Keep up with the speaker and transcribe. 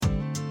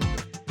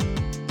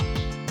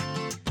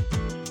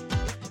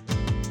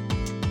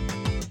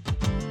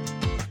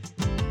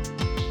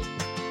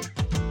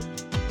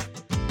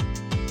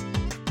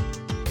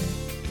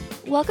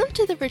Welcome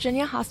to the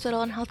Virginia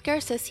Hospital and Healthcare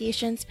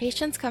Association's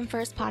Patients Come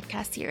First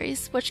podcast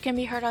series, which can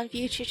be heard on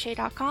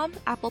VHHA.com,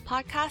 Apple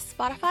Podcasts,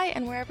 Spotify,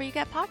 and wherever you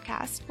get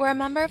podcasts. We're a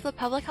member of the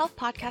Public Health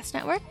Podcast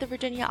Network, the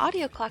Virginia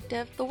Audio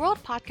Collective, the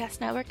World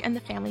Podcast Network, and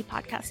the Family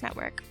Podcast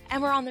Network.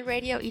 And we're on the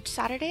radio each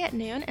Saturday at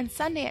noon and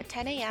Sunday at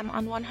 10 a.m.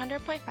 on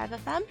 100.5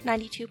 FM,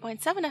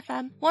 92.7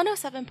 FM,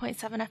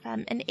 107.7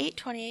 FM, and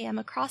 8:20 a.m.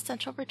 across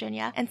Central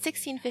Virginia and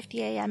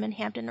 16:50 a.m. in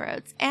Hampton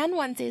Roads, and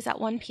Wednesdays at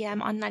 1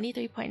 p.m. on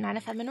 93.9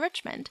 FM in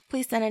Richmond.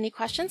 Please send any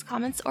questions,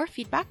 comments, or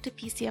feedback to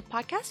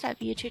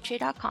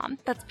pcfpodcast@vhha.com.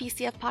 That's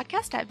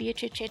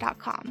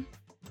pcfpodcast@vhha.com.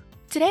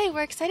 Today,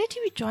 we're excited to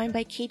be joined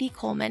by Katie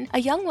Coleman, a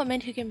young woman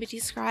who can be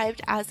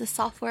described as a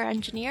software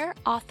engineer,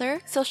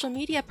 author, social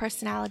media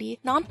personality,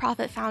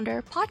 nonprofit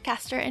founder,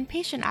 podcaster, and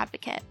patient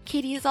advocate.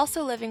 Katie is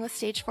also living with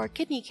stage 4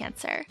 kidney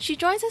cancer. She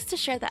joins us to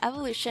share the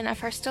evolution of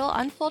her still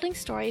unfolding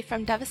story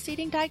from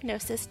devastating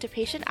diagnosis to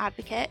patient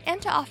advocate,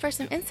 and to offer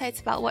some insights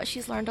about what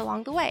she's learned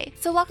along the way.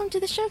 So welcome to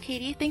the show,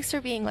 Katie. Thanks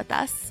for being with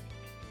us.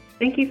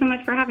 Thank you so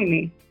much for having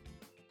me.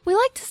 We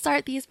like to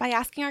start these by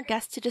asking our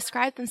guests to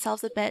describe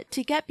themselves a bit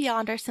to get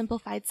beyond our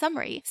simplified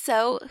summary.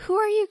 So, who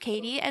are you,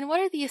 Katie, and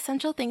what are the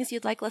essential things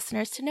you'd like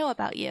listeners to know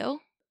about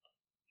you?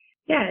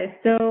 Yeah,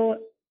 so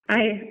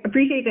I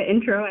appreciate the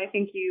intro. I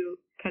think you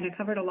kind of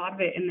covered a lot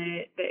of it in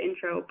the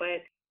intro,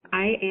 but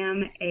I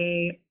am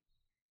a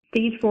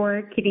stage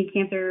 4 kidney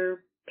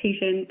cancer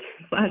patient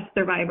 /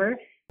 survivor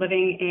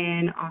living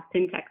in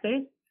Austin,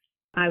 Texas.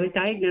 I was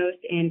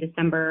diagnosed in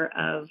December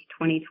of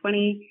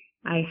 2020.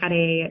 I had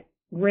a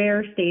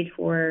rare stage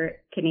 4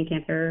 kidney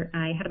cancer.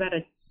 I had about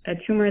a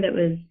tumor that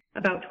was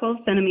about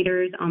 12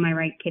 centimeters on my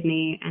right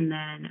kidney and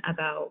then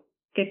about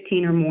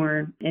 15 or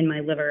more in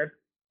my liver.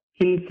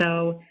 And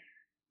so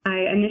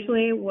I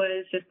initially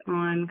was just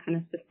on kind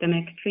of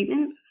systemic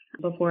treatment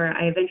before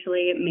I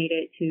eventually made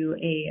it to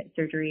a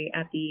surgery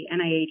at the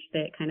NIH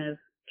that kind of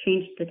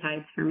changed the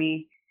tides for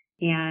me.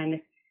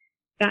 And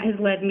that has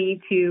led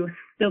me to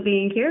still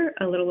being here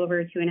a little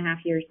over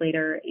 2.5 years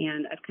later,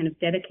 and I've kind of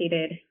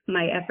dedicated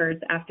my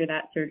efforts after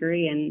that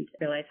surgery and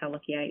realized how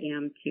lucky I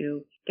am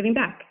to giving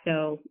back.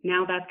 So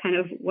now that's kind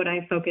of what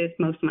I focus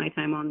most of my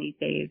time on these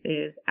days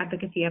is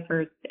advocacy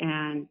efforts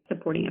and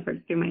supporting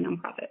efforts through my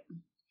nonprofit.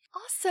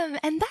 Awesome.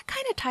 And that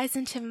kind of ties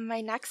into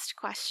my next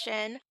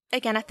question.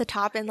 Again, at the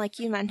top, and like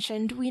you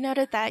mentioned, we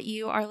noted that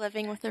you are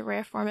living with a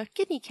rare form of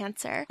kidney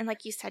cancer. And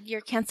like you said,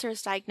 your cancer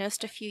was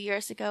diagnosed a few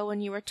years ago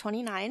when you were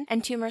 29,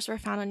 and tumors were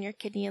found on your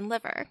kidney and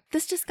liver.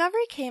 This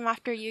discovery came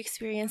after you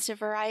experienced a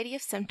variety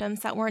of symptoms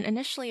that weren't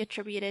initially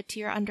attributed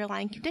to your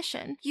underlying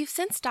condition. You've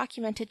since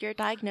documented your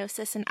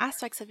diagnosis and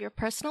aspects of your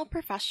personal,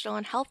 professional,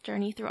 and health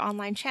journey through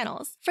online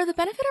channels. For the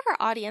benefit of our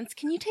audience,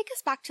 can you take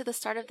us back to the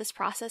start of this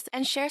process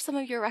and share some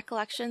of your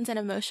recollections and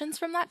emotions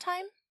from that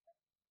time?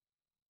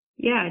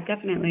 Yeah,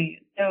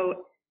 definitely.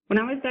 So when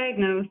I was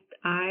diagnosed,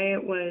 I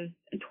was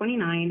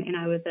 29 and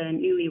I was a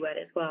newlywed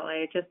as well. I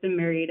had just been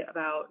married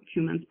about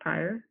 2 months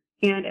prior.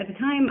 And at the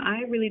time,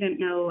 I really didn't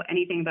know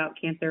anything about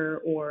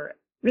cancer or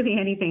really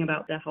anything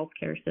about the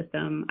healthcare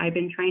system. I'd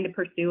been trying to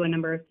pursue a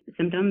number of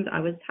symptoms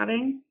I was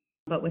having,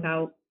 but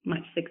without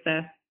much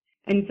success.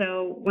 And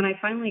so when I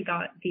finally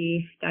got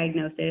the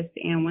diagnosis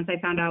and once I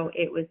found out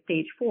it was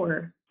stage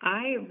 4,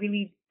 I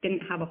really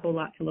didn't have a whole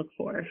lot to look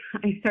for.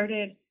 I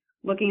started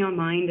looking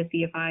online to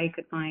see if I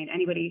could find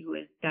anybody who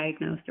was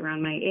diagnosed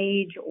around my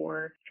age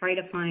or try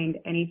to find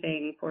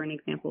anything for an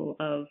example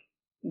of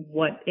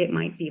what it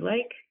might be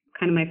like.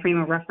 Kind of my frame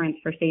of reference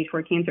for stage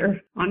 4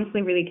 cancer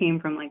honestly really came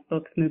from like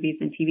books,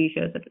 movies, and TV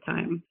shows at the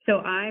time.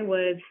 So I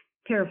was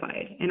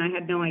terrified and I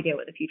had no idea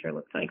what the future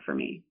looked like for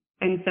me.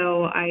 And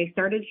so I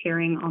started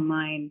sharing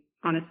online,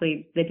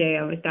 honestly, the day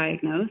I was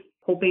diagnosed,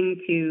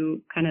 hoping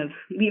to kind of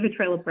leave a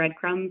trail of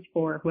breadcrumbs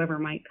for whoever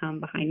might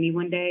come behind me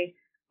one day,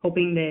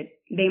 hoping that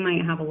they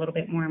might have a little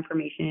bit more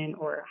information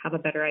or have a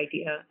better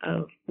idea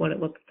of what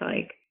it looks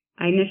like.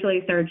 I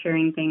initially started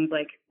sharing things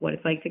like what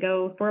it's like to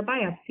go for a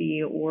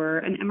biopsy or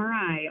an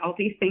MRI, all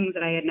these things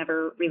that I had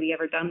never really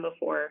ever done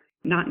before,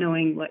 not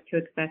knowing what to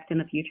expect in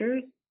the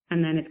future.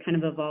 And then it's kind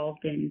of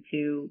evolved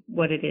into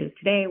what it is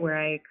today, where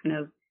I kind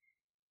of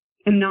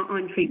am not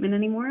on treatment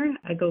anymore.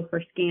 I go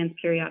for scans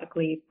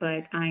periodically,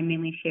 but I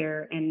mainly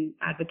share and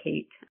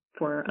advocate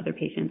for other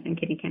patients and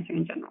kidney cancer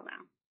in general now.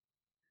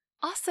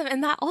 Awesome.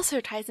 And that also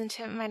ties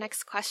into my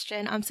next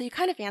question. So you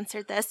kind of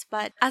answered this,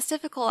 but as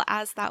difficult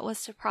as that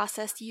was to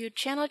process, you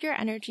channeled your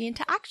energy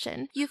into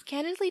action. You've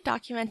candidly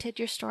documented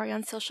your story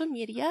on social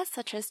media,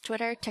 such as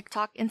Twitter,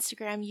 TikTok,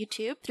 Instagram,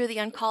 YouTube, through the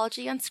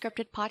Oncology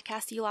Unscripted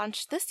podcast you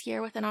launched this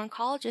year with an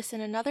oncologist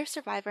and another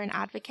survivor and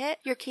advocate,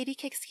 your Katie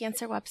Kicks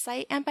Cancer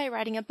website, and by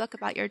writing a book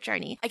about your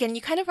journey. Again,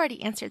 you kind of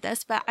already answered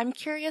this, but I'm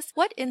curious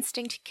what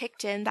instinct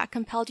kicked in that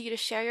compelled you to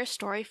share your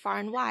story far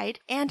and wide,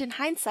 and in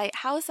hindsight,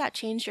 how has that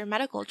changed your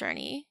medical journey?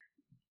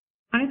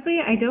 Honestly,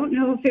 I don't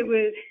know if it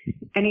was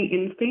any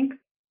instinct.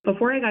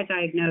 Before I got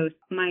diagnosed,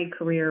 my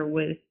career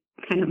was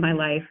kind of my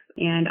life,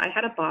 and I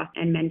had a boss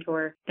and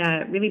mentor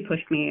that really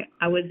pushed me.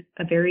 I was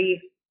a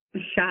very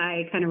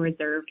shy, kind of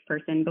reserved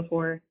person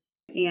before,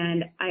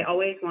 And I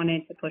always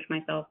wanted to push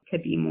myself to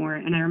be more.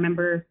 And I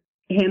remember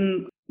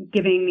him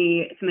giving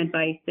me some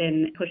advice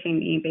and pushing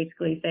me,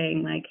 basically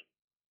saying, like,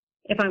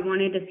 if I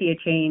wanted to see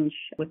a change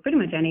with pretty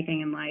much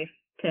anything in life,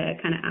 to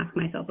kind of ask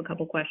myself a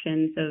couple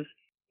questions of,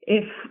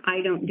 if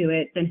I don't do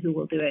it, then who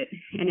will do it?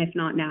 And if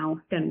not now,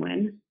 then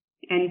when?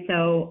 And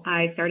so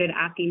I started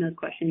asking those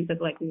questions of,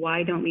 like,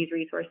 why don't these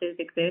resources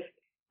exist?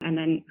 And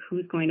then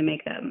who's going to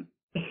make them?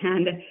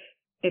 And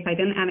if I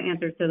didn't have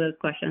answers to those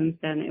questions,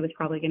 then it was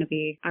probably going to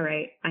be, all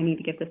right, I need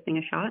to give this thing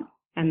a shot.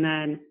 And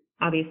then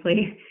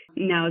obviously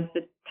now is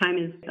the time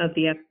is of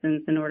the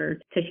essence in order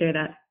to share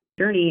that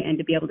journey and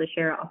to be able to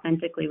share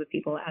authentically with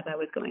people as I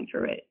was going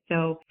through it.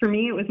 So for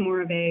me, it was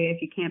more of a,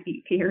 if you can't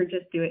beat fear,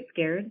 just do it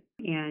scared,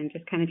 and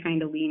just kind of trying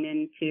to lean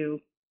into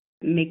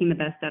making the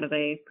best out of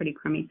a pretty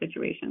crummy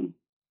situation.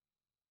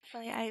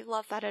 Definitely, I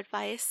love that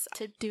advice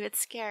to do it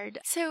scared.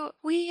 So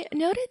we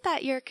noted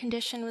that your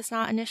condition was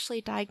not initially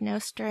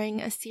diagnosed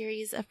during a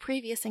series of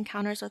previous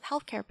encounters with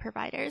healthcare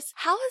providers.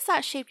 How has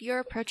that shaped your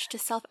approach to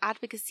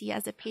self-advocacy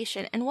as a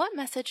patient, and what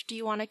message do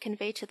you want to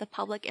convey to the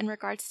public in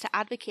regards to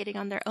advocating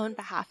on their own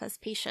behalf as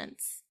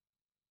patients?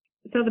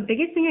 So the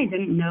biggest thing I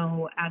didn't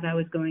know as I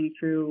was going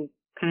through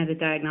kind of the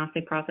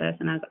diagnostic process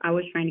and as I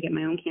was trying to get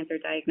my own cancer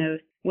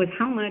diagnosed was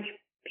how much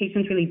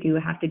patients really do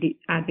have to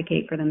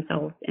advocate for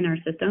themselves in our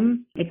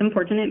system. It's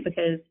unfortunate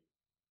because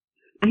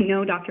I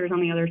know doctors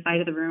on the other side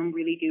of the room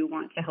really do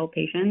want to help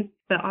patients,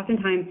 but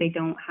oftentimes they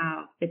don't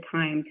have the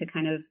time to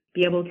kind of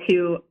be able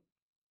to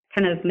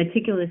kind of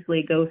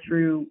meticulously go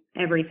through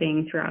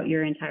everything throughout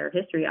your entire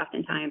history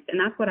oftentimes. And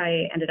that's what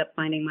I ended up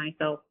finding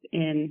myself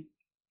in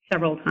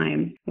several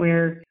times,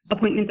 where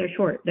appointments are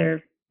short.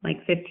 They're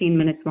like 15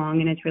 minutes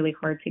long, and it's really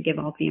hard to give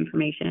all the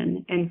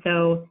information. And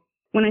so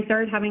when I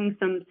started having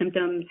some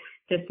symptoms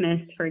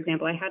dismissed, for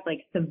example, I had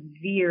like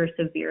severe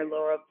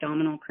lower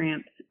abdominal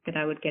cramps that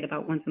I would get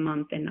about once a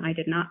month, and I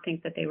did not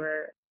think that they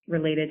were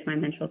related to my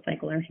menstrual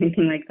cycle or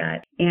anything like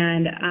that.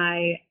 And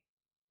I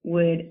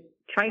would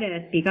try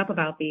to speak up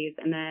about these,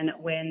 and then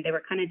when they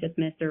were kind of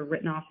dismissed or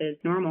written off as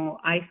normal,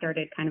 I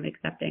started kind of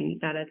accepting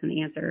that as an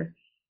answer.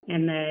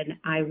 And then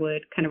I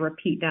would kind of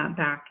repeat that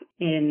back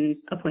in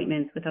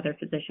appointments with other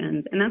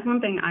physicians. And that's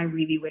one thing I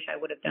really wish I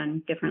would have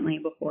done differently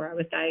before I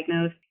was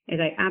diagnosed,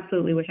 is I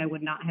absolutely wish I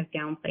would not have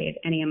downplayed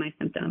any of my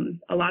symptoms.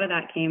 A lot of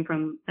that came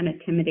from an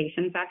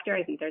intimidation factor.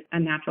 I think there's a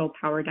natural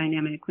power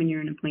dynamic when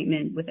you're in an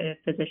appointment with a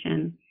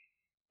physician.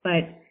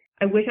 But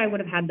I wish I would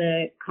have had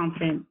the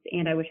confidence,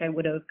 and I wish I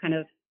would have kind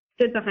of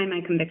stood behind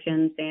my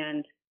convictions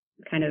and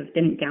kind of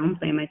didn't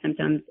downplay my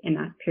symptoms in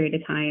that period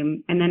of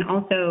time. And then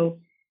also,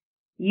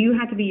 you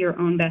have to be your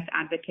own best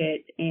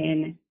advocate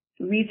in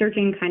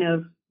researching kind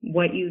of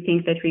what you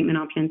think the treatment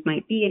options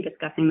might be and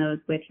discussing those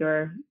with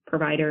your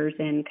providers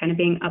and kind of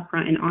being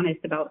upfront and honest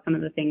about some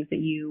of the things that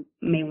you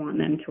may want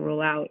them to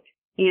rule out.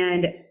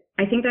 And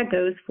I think that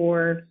goes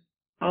for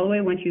all the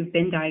way once you've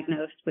been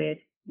diagnosed with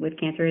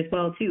cancer as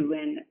well too,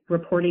 and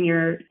reporting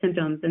your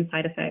symptoms and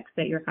side effects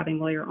that you're having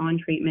while you're on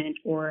treatment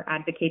or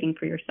advocating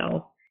for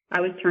yourself.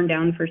 I was turned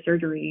down for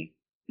surgery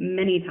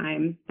many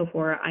times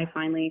before I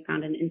finally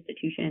found an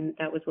institution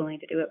that was willing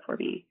to do it for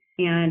me.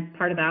 And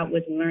part of that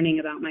was learning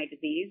about my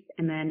disease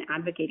and then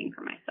advocating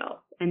for myself.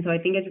 And so I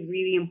think it's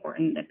really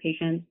important that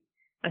patients,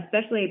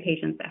 especially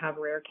patients that have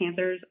rare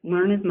cancers,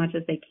 learn as much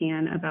as they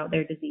can about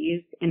their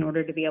disease in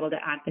order to be able to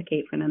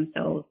advocate for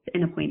themselves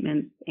in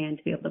appointments and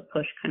to be able to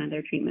push kind of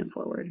their treatment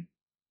forward.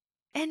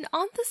 And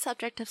on the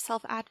subject of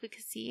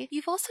self-advocacy,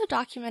 you've also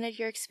documented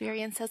your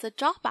experience as a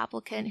job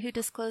applicant who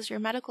disclosed your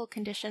medical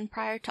condition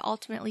prior to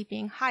ultimately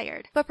being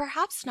hired, but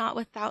perhaps not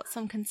without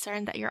some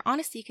concern that your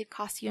honesty could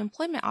cost you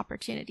employment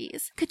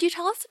opportunities. Could you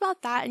tell us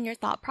about that and your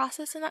thought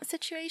process in that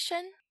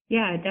situation?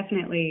 Yeah,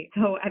 definitely.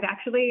 So I've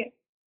actually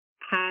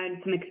had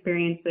some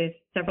experience with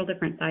several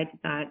different sides of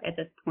that at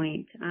this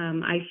point.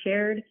 I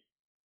shared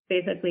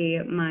basically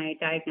my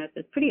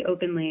diagnosis pretty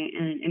openly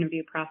in an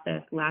interview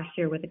process last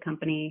year with a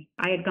company.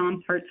 I had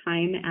gone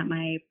part-time at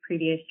my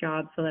previous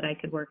job so that I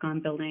could work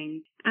on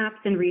building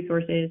apps and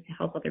resources to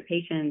help other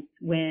patients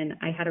when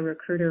I had a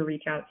recruiter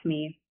reach out to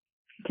me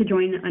to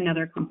join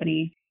another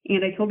company.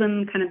 And I told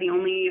them kind of the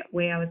only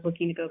way I was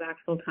looking to go back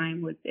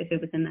full-time was if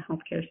it was in the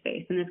healthcare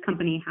space. And this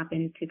company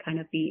happened to kind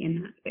of be in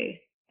that space.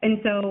 And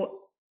so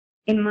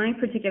in my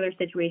particular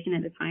situation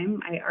at the time,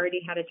 I already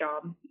had a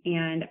job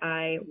and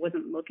I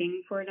wasn't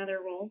looking for another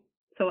role.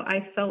 So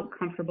I felt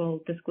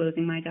comfortable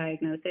disclosing my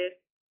diagnosis,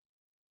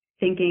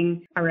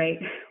 thinking, all right,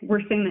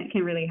 worst thing that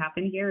can really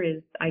happen here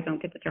is I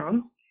don't get the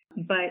job.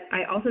 But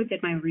I also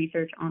did my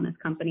research on this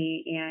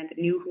company and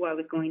knew who I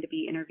was going to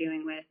be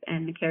interviewing with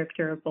and the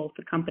character of both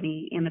the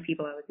company and the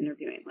people I was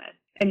interviewing with.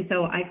 And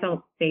so I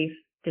felt safe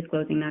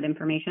disclosing that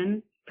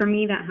information. For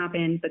me, that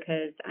happened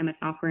because I'm a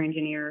software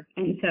engineer.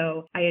 And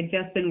so I had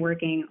just been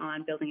working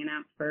on building an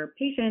app for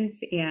patients,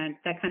 and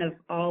that kind of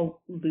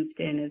all looped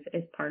in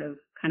as part of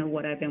kind of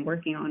what I've been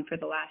working on for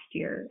the last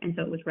year. And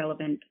so it was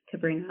relevant to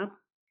bring up.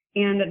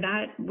 And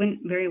that went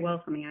very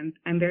well for me.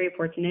 I'm very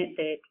fortunate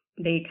that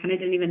they kind of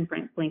didn't even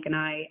blink an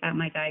eye at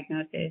my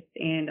diagnosis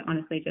and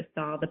honestly just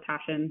saw the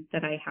passion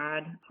that I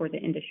had for the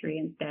industry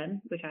instead,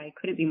 which I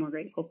couldn't be more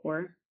grateful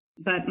for.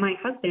 But my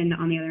husband,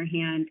 on the other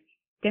hand,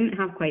 didn't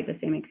have quite the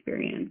same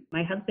experience.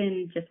 My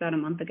husband, just about a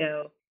month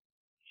ago,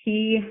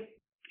 he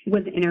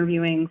was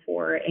interviewing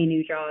for a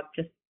new job,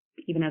 just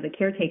even as a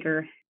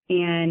caretaker,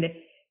 and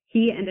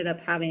he ended up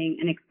having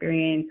an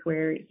experience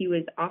where he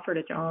was offered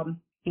a job,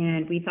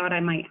 and we thought I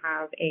might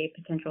have a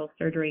potential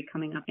surgery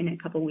coming up in a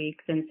couple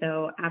weeks. And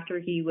so after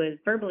he was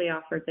verbally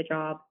offered the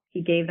job,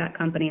 he gave that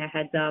company a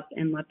heads up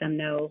and let them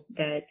know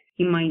that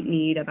he might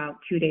need about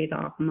 2 days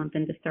off a month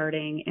into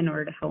starting in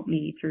order to help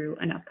me through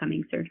an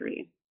upcoming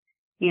surgery.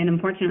 And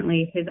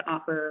unfortunately, his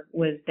offer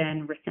was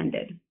then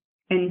rescinded.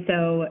 And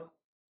so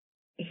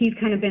he's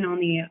kind of been on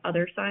the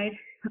other side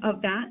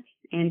of that.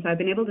 And so I've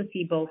been able to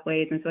see both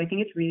ways. And so I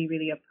think it's really,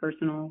 really a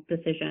personal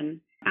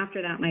decision.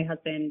 After that, my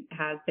husband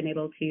has been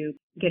able to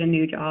get a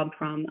new job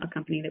from a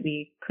company that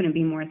we couldn't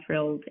be more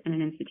thrilled, and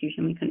an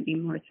institution we couldn't be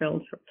more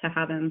thrilled to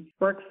have him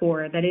work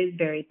for, that is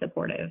very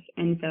supportive.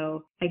 And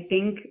so I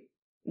think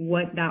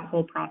what that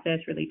whole process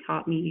really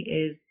taught me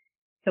is,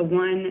 so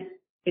one,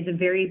 it's a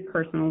very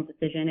personal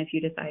decision if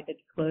you decide to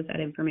disclose that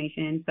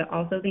information, but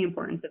also the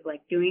importance of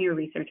like doing your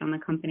research on the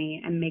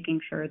company and making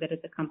sure that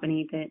it's a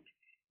company that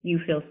you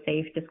feel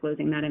safe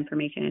disclosing that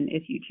information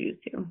if you choose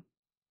to.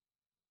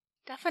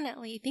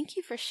 Definitely. Thank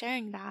you for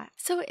sharing that.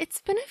 So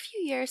it's been a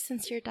few years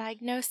since your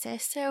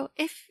diagnosis. So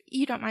if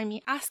you don't mind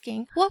me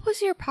asking, what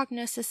was your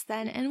prognosis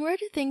then, and where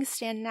do things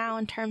stand now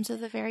in terms of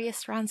the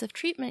various rounds of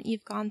treatment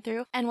you've gone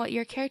through and what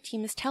your care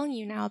team is telling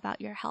you now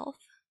about your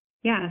health?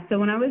 Yeah, so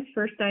when I was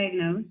first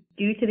diagnosed,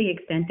 due to the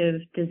extent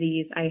of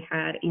disease I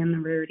had and the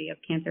rarity of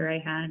cancer I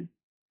had,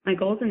 my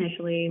goals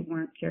initially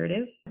weren't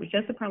curative. It was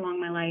just to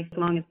prolong my life as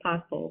long as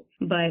possible.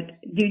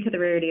 But due to the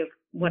rarity of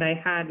what I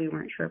had, we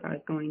weren't sure if I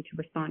was going to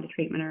respond to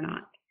treatment or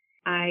not.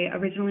 I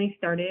originally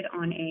started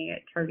on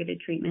a targeted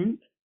treatment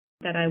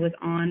that I was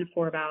on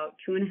for about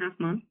 2.5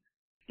 months.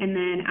 And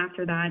then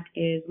after that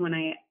is when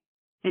I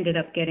ended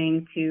up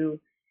getting to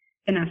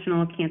the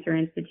National Cancer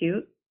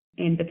Institute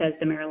in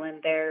Bethesda,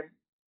 Maryland there.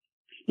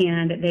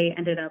 And they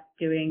ended up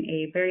doing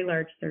a very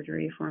large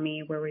surgery for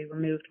me where we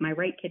removed my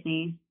right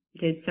kidney,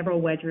 did several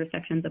wedge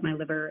resections of my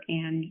liver,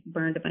 and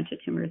burned a bunch of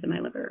tumors in my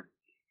liver.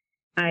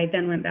 I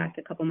then went back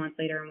a couple months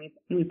later and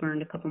we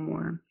burned a couple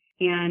more.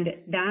 And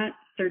that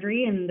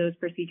surgery and those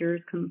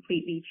procedures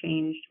completely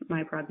changed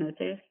my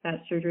prognosis.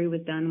 That surgery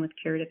was done with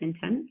curative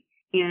intent.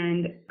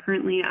 And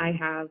currently I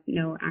have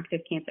no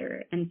active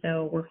cancer. And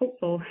so we're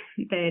hopeful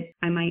that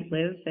I might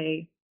live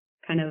a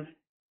kind of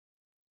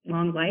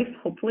long life,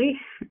 hopefully.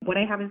 What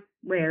I have is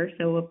rare,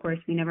 so of course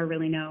we never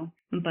really know.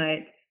 But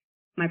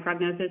my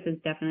prognosis has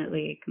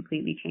definitely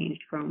completely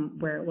changed from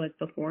where it was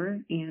before,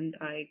 and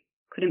I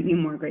couldn't be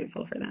more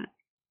grateful for that.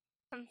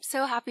 I'm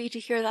so happy to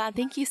hear that.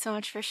 Thank you so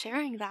much for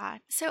sharing that.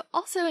 So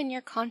also in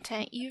your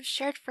content, you've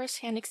shared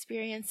firsthand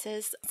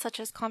experiences such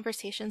as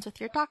conversations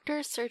with your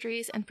doctors,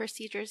 surgeries, and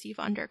procedures you've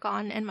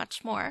undergone, and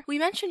much more. We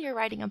mentioned you're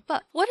writing a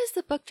book. What is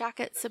the book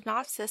jacket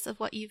synopsis of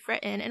what you've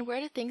written, and where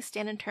do things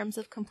stand in terms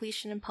of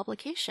completion and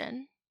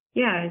publication?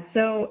 Yeah,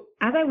 so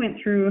as I went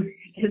through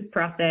this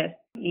process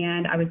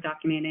and I was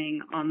documenting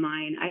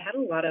online, I had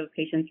a lot of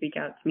patients reach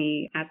out to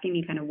me asking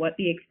me kind of what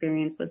the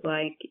experience was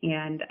like,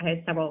 and I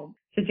had several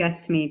suggest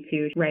to me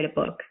to write a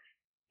book.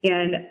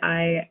 And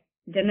I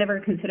didn't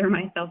ever consider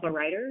myself a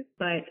writer,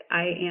 but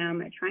I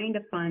am trying to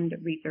fund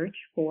research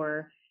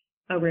for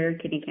a rare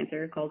kidney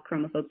cancer called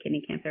chromophobe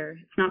kidney cancer.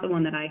 It's not the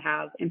one that I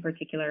have in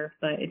particular,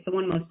 but it's the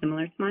one most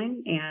similar to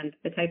mine and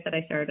the type that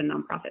I started a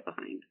nonprofit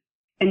behind.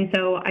 And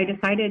so I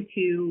decided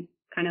to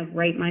kind of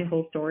write my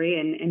whole story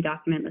and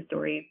document the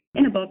story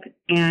in a book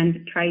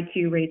and try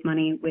to raise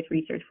money with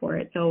research for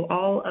it. So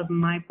all of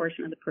my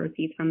portion of the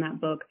proceeds from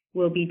that book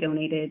will be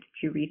donated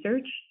to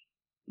research.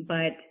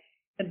 But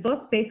the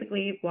book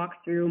basically walks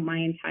through my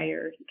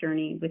entire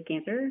journey with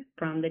cancer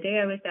from the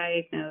day I was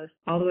diagnosed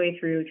all the way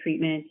through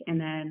treatment and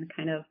then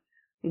kind of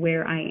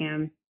where I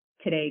am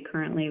today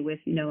currently with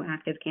no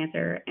active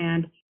cancer.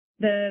 And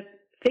the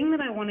thing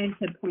that I wanted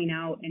to point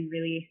out and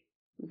really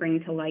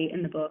bring to light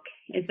in the book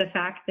is the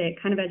fact that,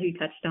 kind of as you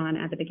touched on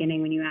at the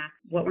beginning when you asked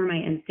what were my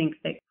instincts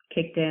that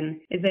kicked in,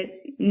 is that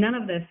none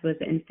of this was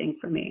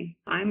instinct for me.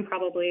 I'm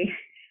probably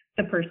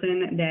the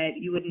person that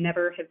you would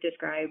never have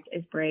described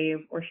as brave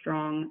or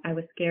strong. I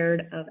was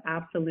scared of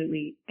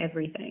absolutely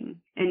everything.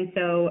 And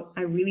so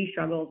I really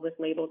struggled with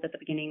labels at the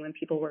beginning when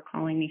people were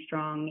calling me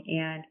strong.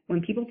 And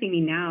when people see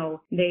me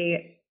now,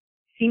 they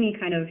see me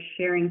kind of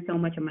sharing so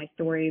much of my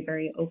story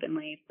very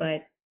openly,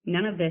 but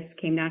none of this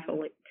came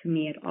naturally to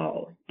me at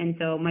all. And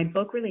so my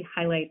book really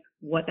highlights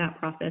what that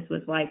process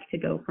was like to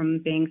go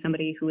from being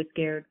somebody who was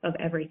scared of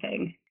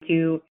everything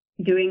to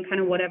doing kind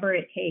of whatever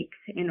it takes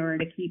in order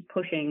to keep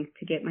pushing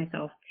to get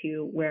myself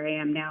to where I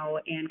am now,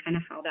 and kind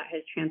of how that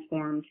has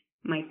transformed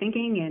my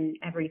thinking and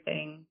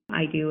everything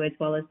I do, as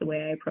well as the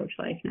way I approach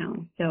life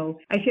now. So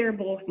I share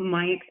both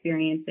my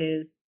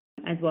experiences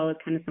as well as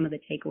kind of some of the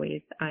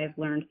takeaways I've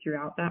learned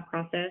throughout that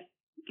process,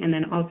 and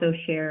then also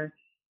share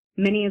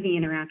many of the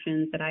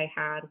interactions that I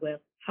had with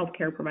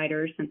healthcare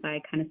providers since I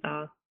kind of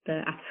saw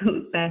the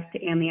absolute best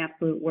and the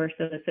absolute worst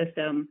of the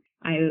system.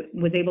 I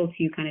was able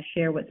to kind of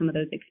share what some of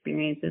those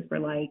experiences were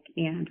like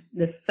and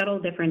the subtle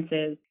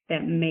differences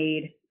that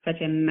made such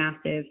a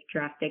massive,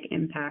 drastic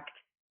impact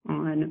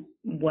on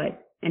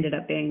what ended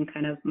up being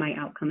kind of my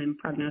outcome and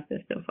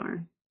prognosis so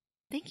far.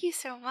 Thank you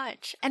so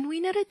much. And we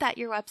noted that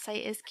your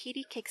website is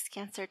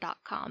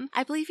katiekickscancer.com.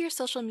 I believe your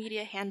social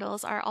media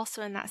handles are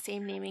also in that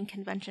same naming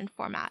convention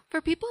format.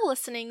 For people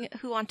listening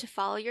who want to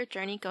follow your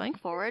journey going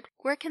forward,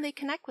 where can they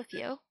connect with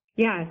you?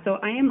 Yeah, so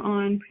I am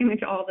on pretty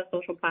much all the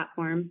social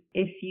platforms.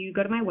 If you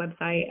go to my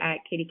website at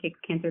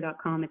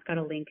katiekickscancer.com, it's got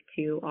a link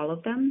to all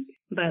of them.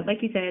 But like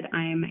you said,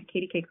 I'm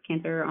Katie Kicks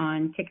Cancer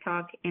on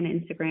TikTok and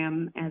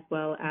Instagram as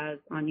well as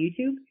on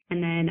YouTube.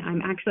 And then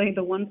I'm actually,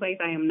 the one place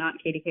I am not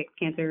Katie Kicks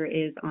Cancer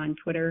is on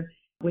Twitter,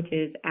 which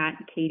is at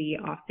Katie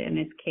Austin.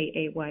 It's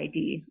Kayd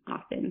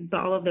Austin. So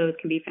all of those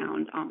can be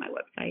found on my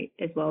website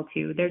as well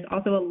too. There's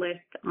also a list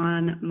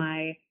on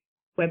my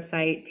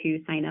website to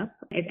sign up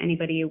if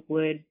anybody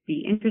would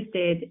be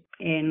interested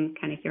in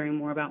kind of hearing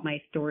more about my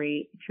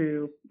story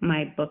through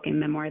my book and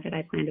memoir that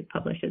I plan to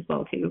publish as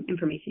well too.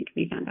 Information can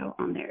be found out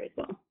on there as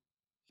well.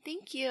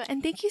 Thank you.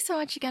 And thank you so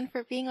much again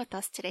for being with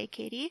us today,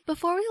 Katie.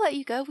 Before we let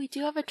you go, we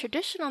do have a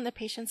tradition on the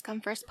Patients Come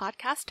First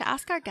podcast to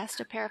ask our guest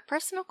a pair of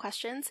personal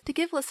questions to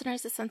give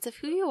listeners a sense of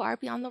who you are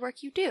beyond the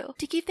work you do.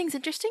 To keep things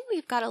interesting,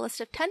 we've got a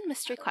list of 10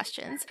 mystery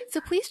questions.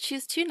 So please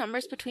choose two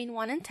numbers between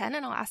 1 and 10,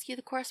 and I'll ask you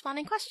the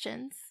corresponding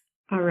questions.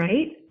 All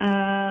right.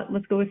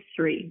 Let's go with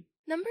 3.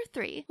 Number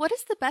 3, what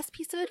is the best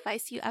piece of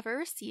advice you ever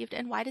received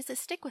and why does it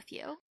stick with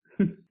you?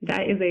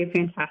 That is a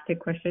fantastic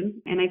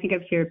question. And I think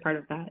I've shared part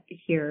of that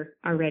here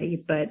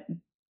already. But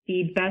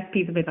the best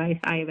piece of advice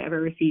I have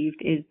ever received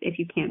is if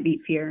you can't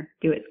beat fear,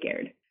 do it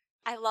scared.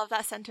 I love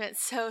that sentiment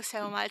so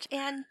much.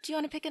 And do you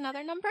want to pick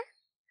another number?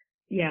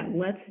 Yeah,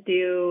 let's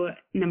do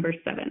number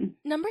 7.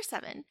 Number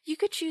 7, you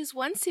could choose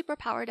one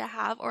superpower to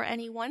have or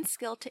any one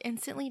skill to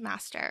instantly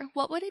master.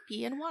 What would it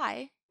be and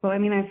why? Well, I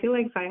mean, I feel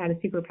like if I had a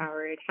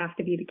superpower, it'd have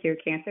to be to cure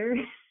cancer.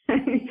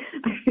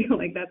 I feel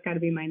like that's got to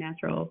be my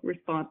natural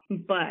response.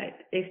 But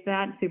if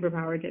that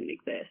superpower didn't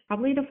exist,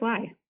 probably to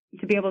fly,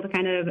 to be able to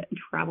kind of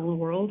travel the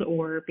world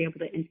or be able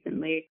to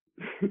instantly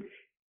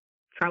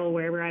travel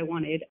wherever I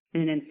wanted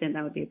in an instant.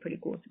 That would be a pretty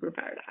cool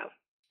superpower to have.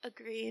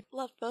 Agreed.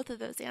 Love both of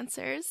those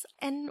answers.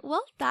 And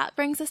well, that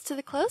brings us to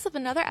the close of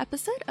another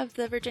episode of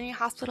the Virginia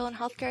Hospital and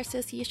Healthcare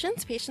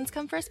Association's Patients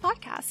Come First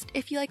podcast.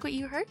 If you like what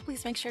you heard,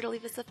 please make sure to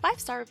leave us a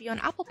 5-star review on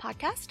Apple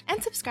Podcast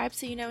and subscribe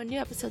so you know when new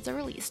episodes are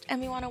released. And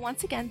we want to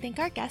once again thank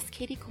our guest,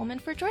 Katie Coleman,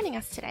 for joining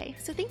us today.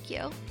 So thank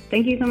you.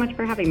 Thank you so much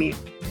for having me.